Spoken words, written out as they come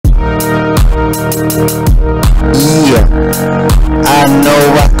Yeah, I know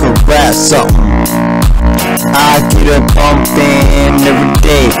I could rap something. I get it bumpin' every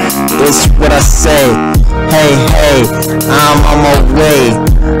day. It's what I say. Hey, hey, I'm on my way.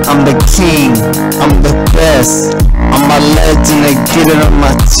 I'm the king, I'm the best. I'm a legend and get it on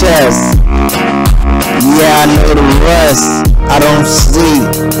my chest. Yeah, I know the rest. I don't sleep,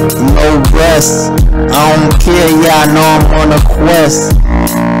 no rest. I don't care, yeah, I know I'm on a quest.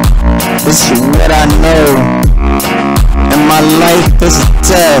 This is what I know. And my life is a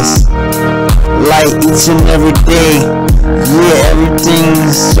test. Like each and every day. Yeah,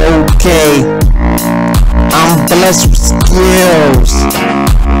 everything's okay. I'm blessed with skills,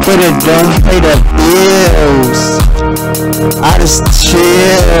 but it don't pay the bills. I just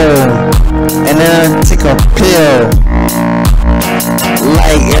chill, and then I take a pill.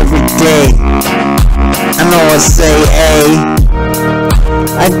 Like every day, I know I say, hey,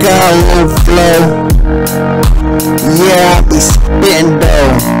 I got a little flow. Yeah, I be spittin'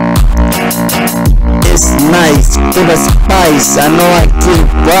 though. It's nice, full of spice. I know I get it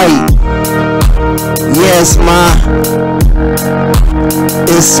right. Yes,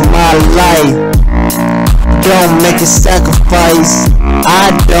 it's my life. Don't make a sacrifice.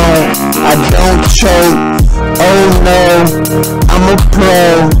 I don't choke. Oh no, I'm a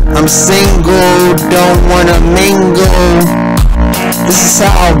pro. I'm single, don't wanna mingle. This is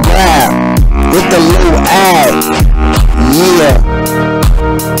how I rap with a little act. Yeah.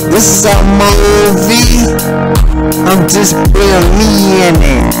 This is a movie. I'm just being me in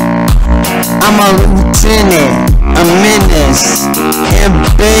it. I'm a lieutenant, a menace. In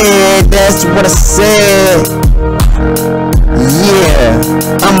bed, that's what I said. Yeah,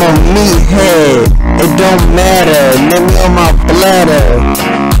 I'm a meathead. It don't matter, let me on my bladder.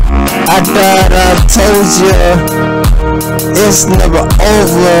 I thought I told ya, it's never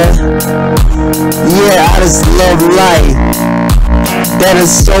over. Yeah, I just love life. That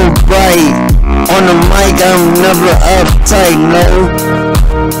is so bright. On the mic, I'm never uptight, no.